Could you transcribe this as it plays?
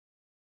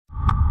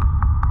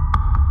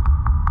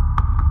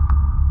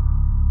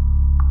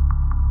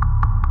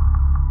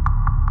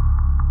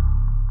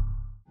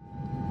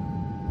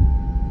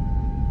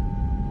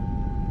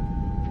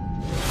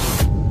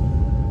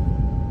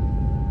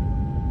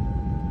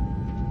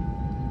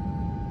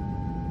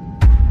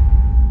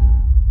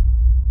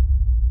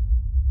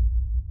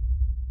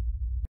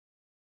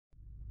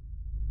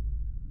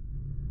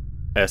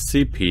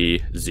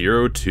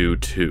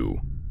SCP-022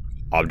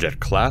 Object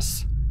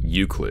Class: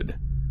 Euclid.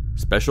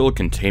 Special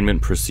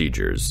Containment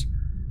Procedures.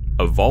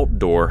 A vault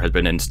door has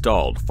been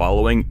installed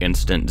following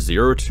Incident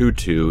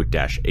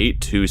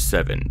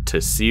 022-827 to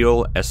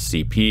seal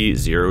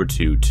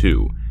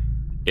SCP-022.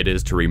 It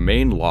is to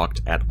remain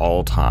locked at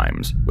all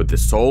times, with the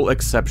sole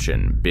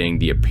exception being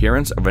the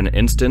appearance of an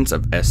instance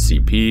of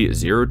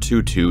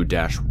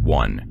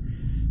SCP-022-1.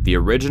 The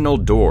original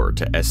door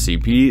to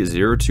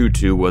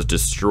SCP-022 was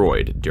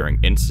destroyed during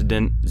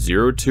Incident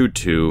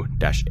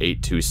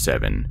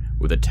 022-827,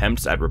 with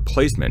attempts at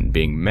replacement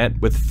being met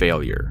with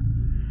failure.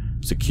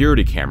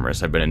 Security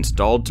cameras have been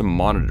installed to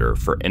monitor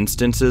for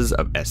instances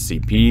of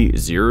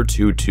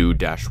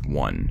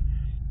SCP-022-1.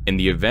 In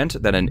the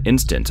event that an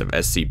instance of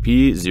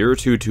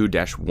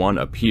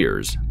SCP-022-1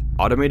 appears,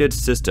 automated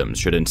systems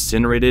should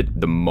incinerate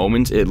it the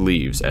moment it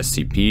leaves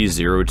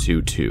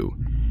SCP-022.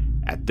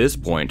 At this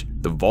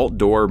point, the vault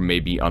door may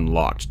be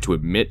unlocked to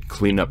admit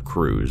cleanup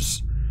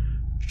crews.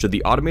 Should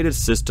the automated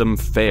system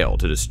fail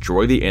to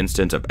destroy the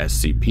instance of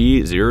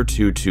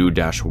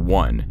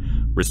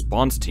SCP-022-1,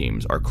 response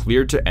teams are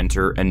cleared to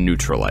enter and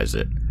neutralize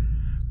it.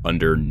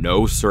 Under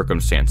no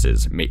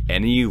circumstances may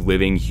any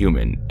living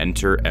human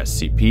enter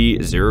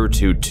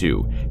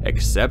SCP-022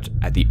 except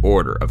at the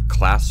order of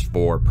Class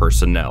 4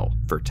 personnel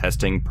for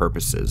testing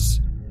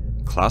purposes.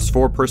 Class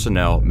 4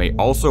 personnel may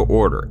also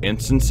order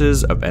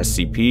instances of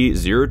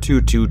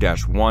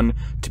SCP-022-1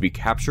 to be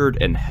captured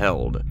and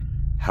held.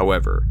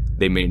 However,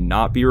 they may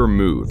not be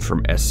removed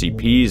from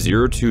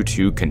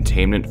SCP-022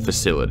 containment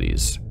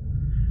facilities.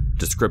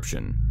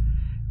 Description: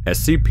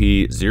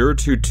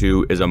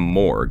 SCP-022 is a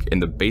morgue in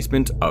the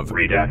basement of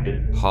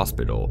Redacted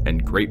Hospital in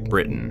Great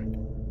Britain.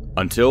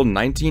 Until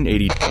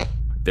 1982,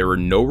 there were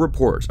no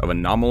reports of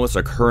anomalous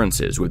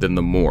occurrences within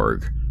the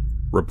morgue.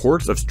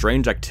 Reports of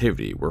strange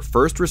activity were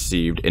first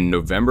received in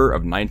November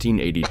of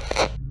 1980.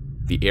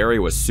 The area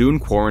was soon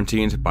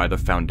quarantined by the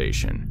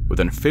Foundation,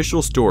 with an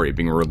official story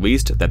being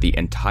released that the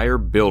entire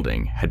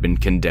building had been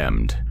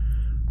condemned.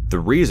 The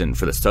reason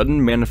for the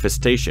sudden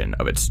manifestation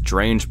of its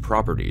strange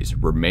properties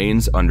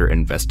remains under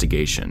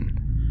investigation.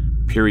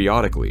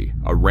 Periodically,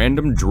 a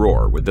random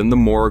drawer within the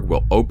morgue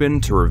will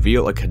open to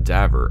reveal a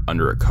cadaver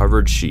under a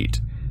covered sheet.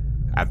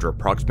 After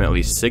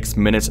approximately 6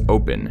 minutes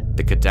open,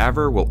 the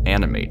cadaver will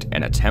animate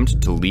and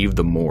attempt to leave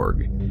the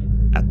morgue.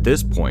 At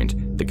this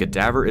point, the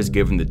cadaver is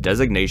given the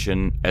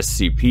designation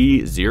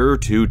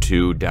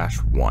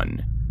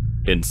SCP-022-1.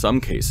 In some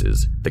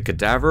cases, the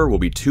cadaver will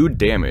be too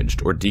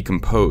damaged or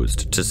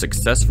decomposed to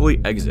successfully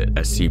exit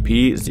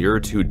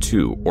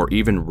SCP-022 or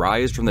even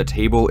rise from the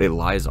table it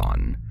lies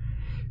on.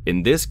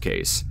 In this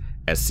case,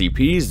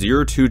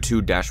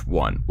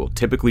 SCP-022-1 will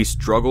typically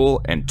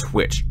struggle and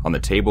twitch on the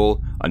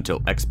table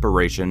until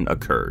expiration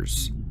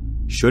occurs.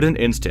 Should an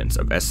instance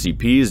of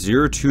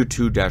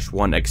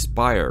SCP-022-1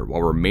 expire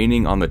while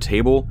remaining on the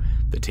table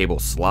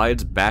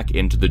slides back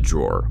into the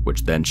drawer,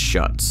 which then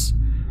shuts.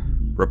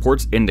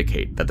 Reports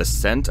indicate that the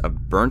scent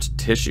of burnt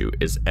tissue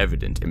is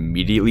evident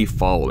immediately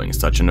following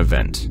such an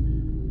event.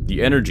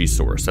 The energy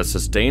source that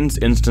sustains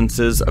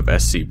instances of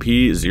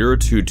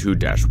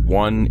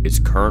SCP-022-1 is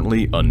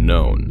currently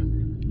unknown.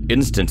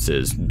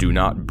 Instances do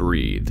not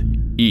breathe,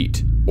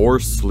 eat, or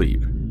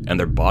sleep, and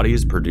their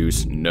bodies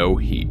produce no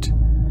heat.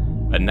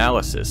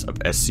 Analysis of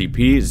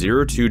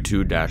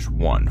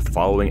SCP-022-1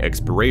 following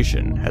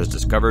expiration has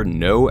discovered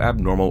no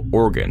abnormal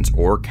organs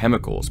or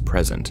chemicals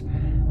present.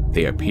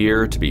 They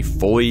appear to be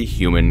fully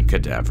human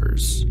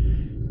cadavers.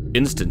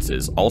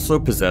 Instances also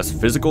possess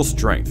physical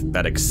strength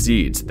that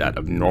exceeds that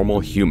of normal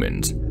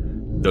humans.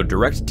 Though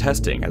direct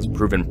testing has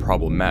proven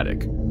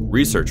problematic,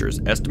 researchers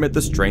estimate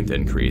the strength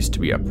increase to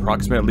be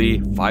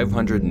approximately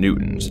 500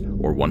 newtons,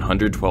 or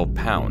 112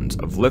 pounds,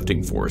 of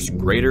lifting force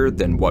greater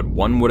than what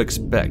one would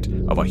expect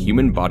of a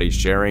human body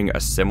sharing a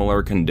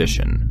similar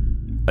condition.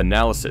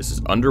 Analysis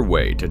is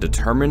underway to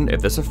determine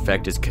if this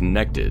effect is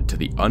connected to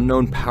the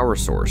unknown power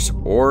source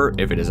or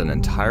if it is an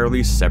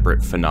entirely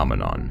separate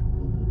phenomenon.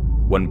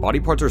 When body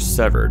parts are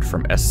severed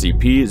from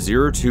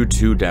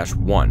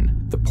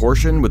SCP-022-1, the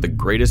portion with the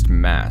greatest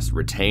mass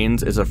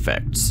retains its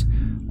effects.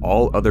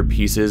 All other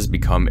pieces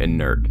become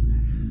inert.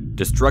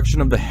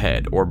 Destruction of the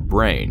head or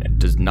brain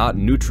does not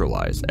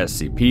neutralize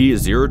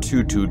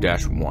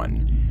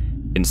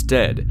SCP-022-1.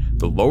 Instead,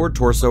 the lower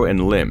torso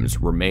and limbs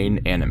remain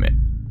animate.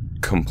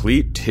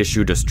 Complete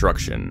tissue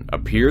destruction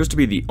appears to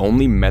be the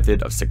only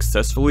method of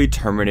successfully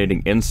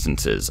terminating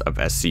instances of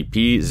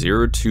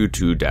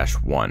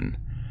SCP-022-1.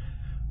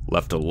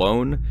 Left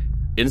alone,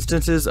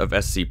 instances of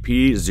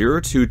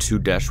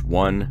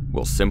SCP-022-1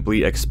 will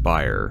simply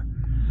expire.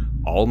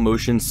 All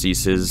motion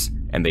ceases,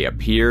 and they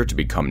appear to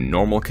become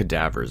normal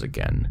cadavers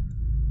again.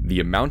 The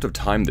amount of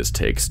time this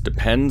takes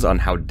depends on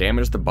how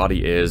damaged the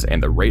body is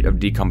and the rate of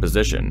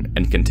decomposition,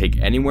 and can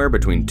take anywhere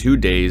between 2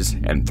 days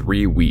and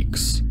 3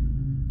 weeks.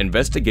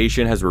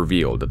 Investigation has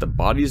revealed that the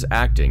bodies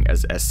acting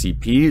as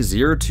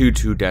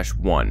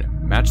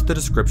SCP-022-1 match the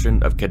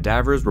description of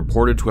cadavers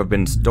reported to have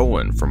been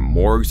stolen from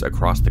morgues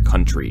across the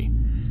country.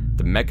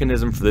 The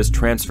mechanism for this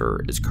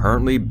transfer is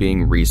currently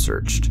being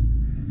researched.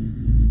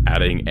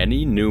 Adding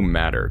any new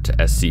matter to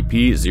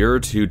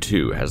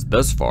SCP-022 has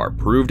thus far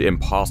proved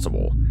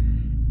impossible.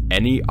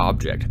 Any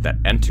object that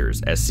enters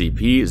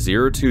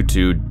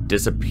SCP-022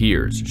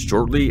 disappears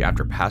shortly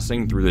after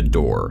passing through the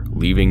door,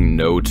 leaving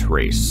no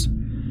trace.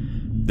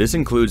 This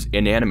includes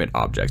inanimate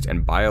objects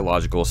and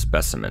biological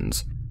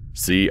specimens.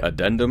 See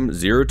Addendum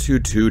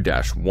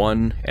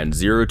 022-1 and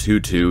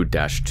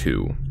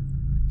 022-2.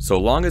 So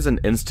long as an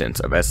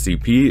instance of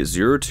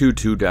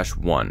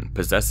SCP-022-1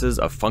 possesses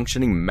a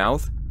functioning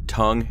mouth,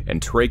 tongue,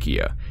 and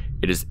trachea,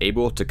 it is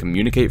able to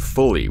communicate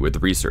fully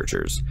with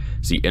researchers.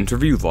 See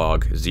Interview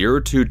Log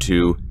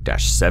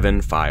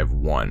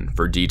 022-751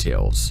 for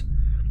details.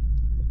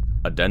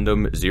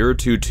 Addendum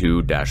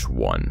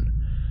 022-1.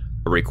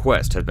 A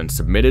request has been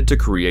submitted to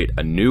create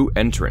a new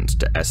entrance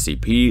to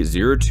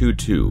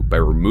SCP-022 by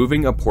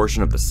removing a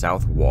portion of the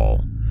south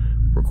wall.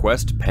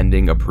 Request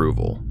pending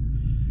approval.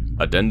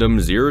 Addendum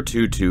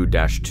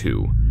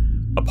 022-2.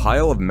 A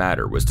pile of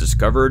matter was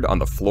discovered on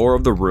the floor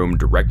of the room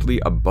directly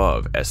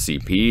above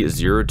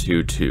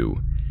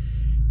SCP-022.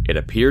 It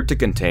appeared to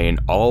contain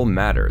all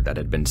matter that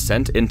had been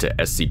sent into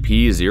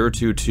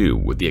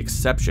SCP-022 with the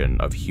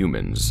exception of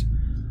humans.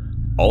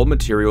 All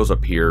materials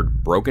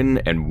appeared broken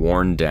and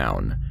worn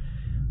down.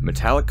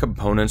 Metallic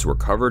components were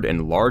covered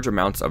in large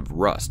amounts of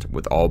rust,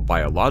 with all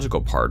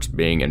biological parts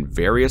being in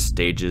various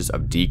stages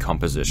of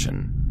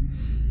decomposition.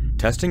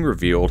 Testing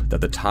revealed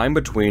that the time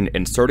between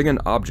inserting an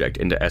object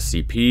into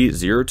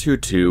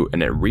SCP-022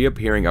 and it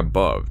reappearing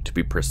above to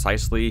be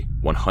precisely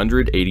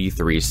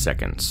 183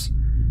 seconds.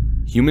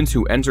 Humans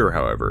who enter,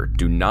 however,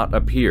 do not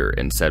appear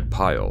in said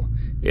pile.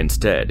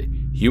 Instead,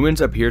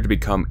 humans appear to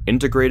become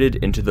integrated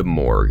into the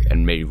morgue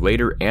and may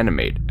later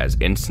animate as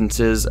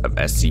instances of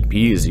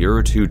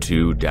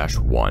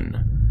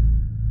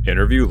SCP-022-1.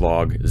 Interview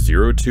Log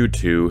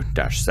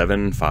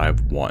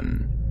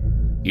 022-751.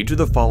 Each of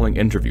the following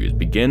interviews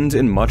begins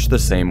in much the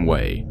same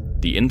way.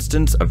 The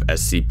instance of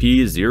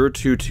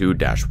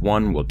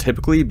SCP-022-1 will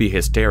typically be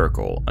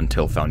hysterical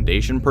until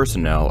Foundation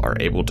personnel are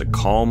able to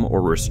calm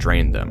or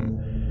restrain them.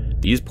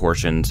 These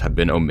portions have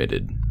been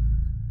omitted.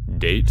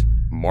 Date: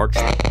 March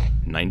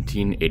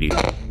 1980.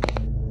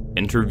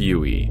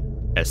 Interviewee: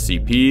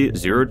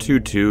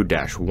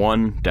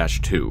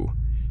 SCP-022-1-2.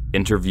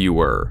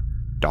 Interviewer: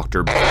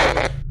 Dr.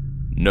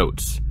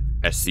 Notes: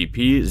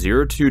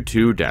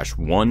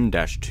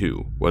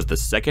 SCP-022-1-2 was the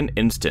second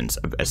instance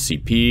of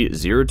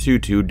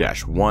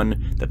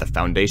SCP-022-1 that the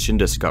Foundation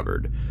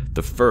discovered,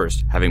 the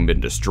first having been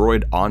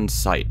destroyed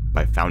on-site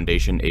by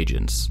Foundation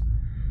agents.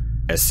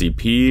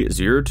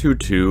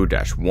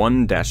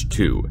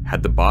 SCP-022-1-2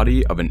 had the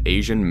body of an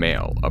Asian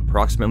male,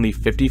 approximately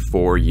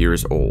 54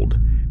 years old.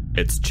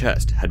 Its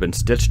chest had been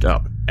stitched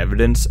up,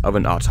 evidence of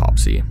an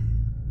autopsy.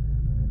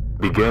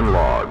 Begin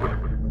log.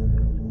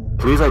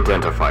 Please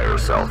identify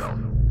yourself.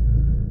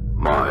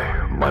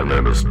 My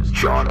name is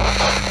John.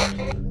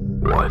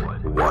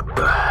 What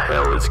the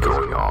hell is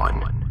going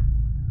on?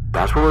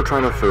 That's what we're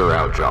trying to figure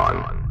out,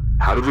 John.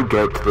 How did you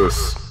get to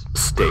this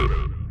state?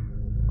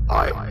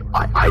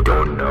 I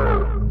don't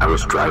know. I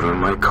was driving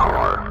my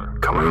car,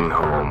 coming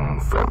home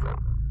from...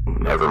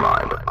 Never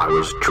mind. I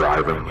was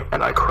driving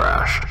and I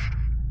crashed.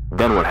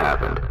 Then what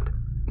happened?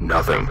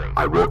 Nothing.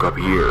 I woke up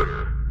here.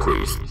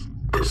 Please,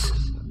 this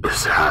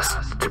has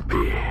to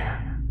be...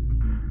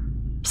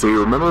 So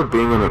you remember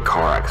being in a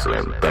car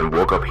accident, then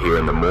woke up here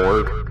in the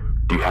morgue?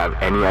 Do you have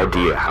any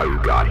idea how you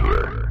got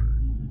here?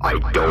 I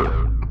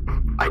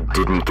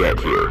didn't get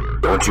here.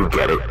 Don't you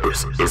get it?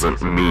 This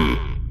isn't me.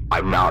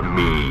 I'm not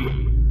me.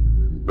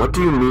 What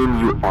do you mean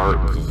you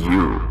aren't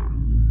you?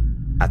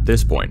 At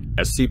this point,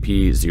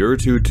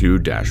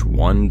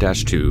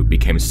 SCP-022-1-2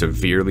 became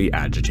severely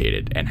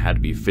agitated and had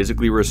to be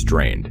physically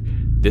restrained.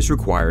 This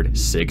required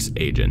 6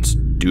 agents,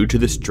 due to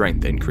the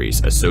strength increase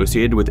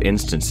associated with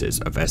instances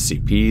of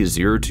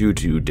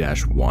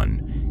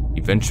SCP-022-1.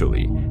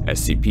 Eventually,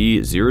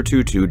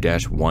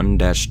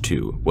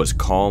 SCP-022-1-2 was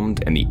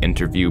calmed and the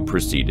interview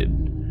proceeded.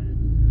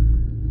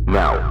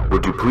 Now,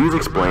 would you please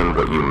explain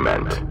what you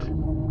meant?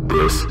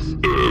 This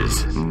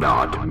is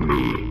not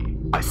me.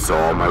 I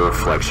saw my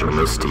reflection in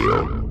the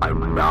steel.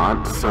 I'm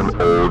not some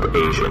old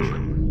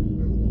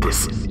Asian.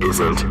 This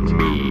isn't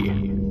me.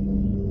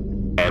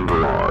 End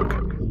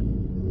log.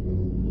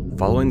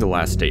 Following the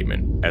last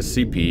statement,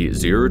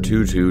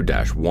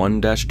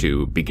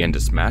 SCP-022-1-2 began to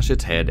smash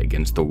its head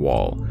against the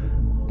wall.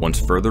 Once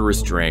further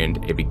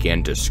restrained, it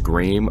began to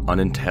scream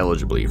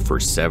unintelligibly for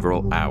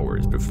several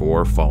hours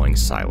before falling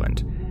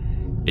silent.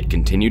 It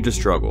continued to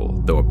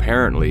struggle, though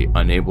apparently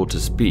unable to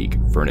speak,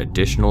 for an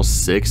additional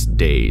 6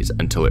 days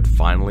until it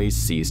finally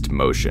ceased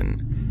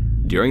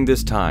motion. During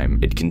this time,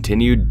 it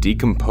continued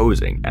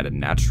decomposing at a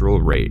natural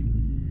rate.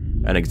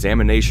 An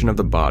examination of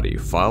the body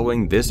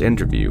following this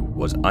interview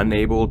was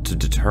unable to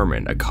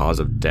determine a cause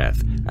of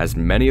death, as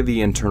many of the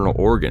internal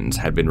organs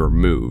had been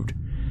removed.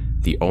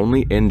 The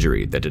only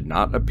injury that did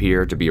not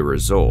appear to be a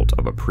result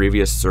of a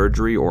previous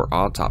surgery or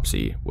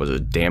autopsy was a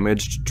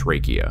damaged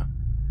trachea.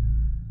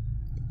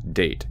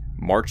 Date: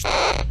 March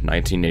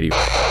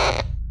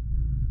 1985.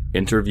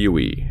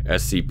 Interviewee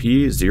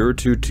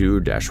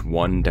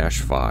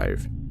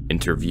SCP-022-1-5.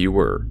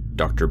 Interviewer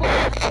Dr.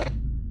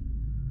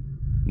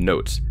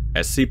 Notes: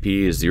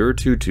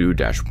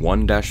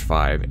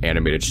 SCP-022-1-5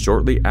 animated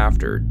shortly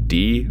after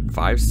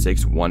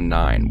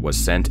D5619 was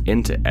sent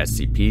into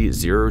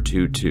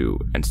SCP-022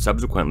 and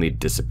subsequently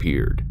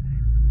disappeared.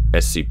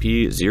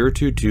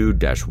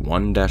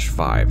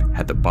 SCP-022-1-5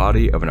 had the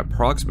body of an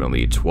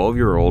approximately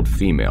 12-year-old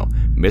female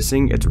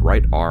missing its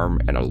right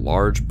arm and a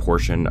large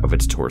portion of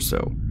its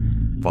torso.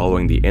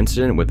 Following the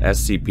incident with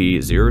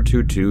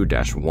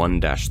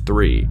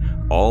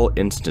SCP-022-1-3, all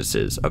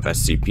instances of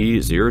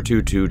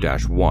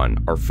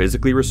SCP-022-1 are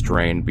physically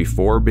restrained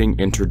before being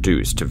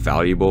introduced to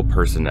valuable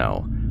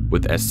personnel,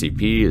 with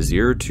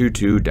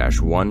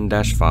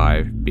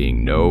SCP-022-1-5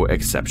 being no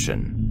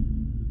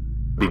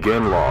exception.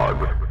 Begin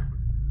log.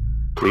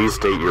 Please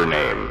state your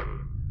name.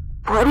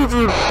 What did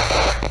you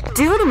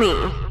do to me?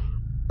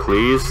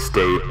 Please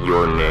state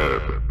your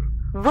name.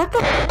 What the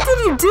did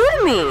you do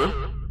to me?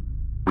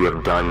 We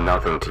have done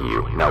nothing to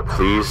you. Now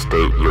please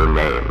state your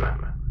name.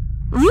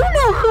 You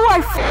know who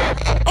I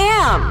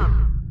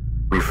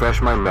am! Refresh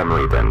my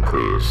memory then,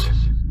 please.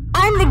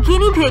 I'm the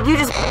guinea pig you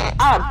just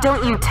up.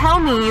 Don't you tell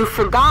me you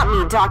forgot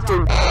me,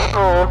 Dr.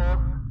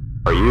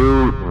 Are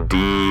you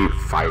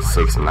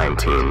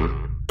D5619?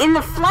 In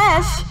the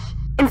flesh.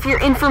 And for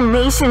your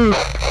information,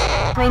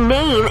 my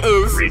name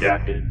is...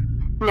 Redacted.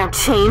 Now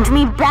change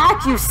me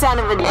back, you son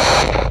of a...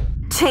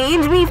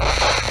 Change me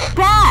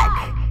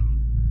back!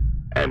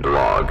 End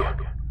log.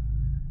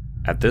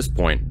 At this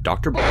point,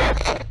 Dr.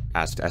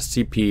 asked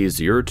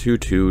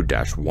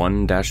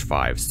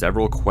SCP-022-1-5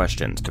 several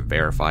questions to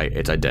verify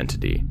its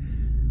identity.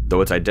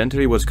 Though its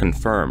identity was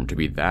confirmed to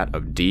be that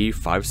of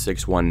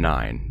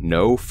D5619,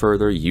 no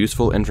further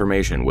useful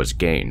information was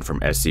gained from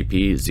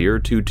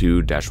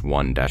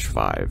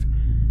SCP-022-1-5.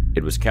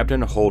 It was kept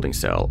in a holding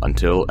cell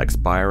until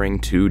expiring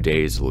 2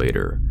 days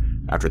later.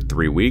 After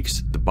 3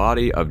 weeks, the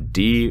body of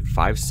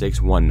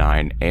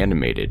D5619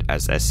 animated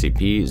as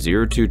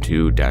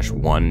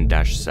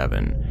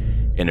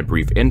SCP-022-1-7. In a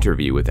brief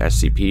interview with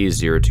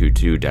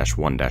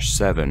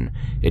SCP-022-1-7,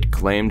 it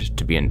claimed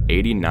to be an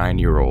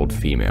 89-year-old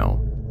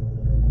female.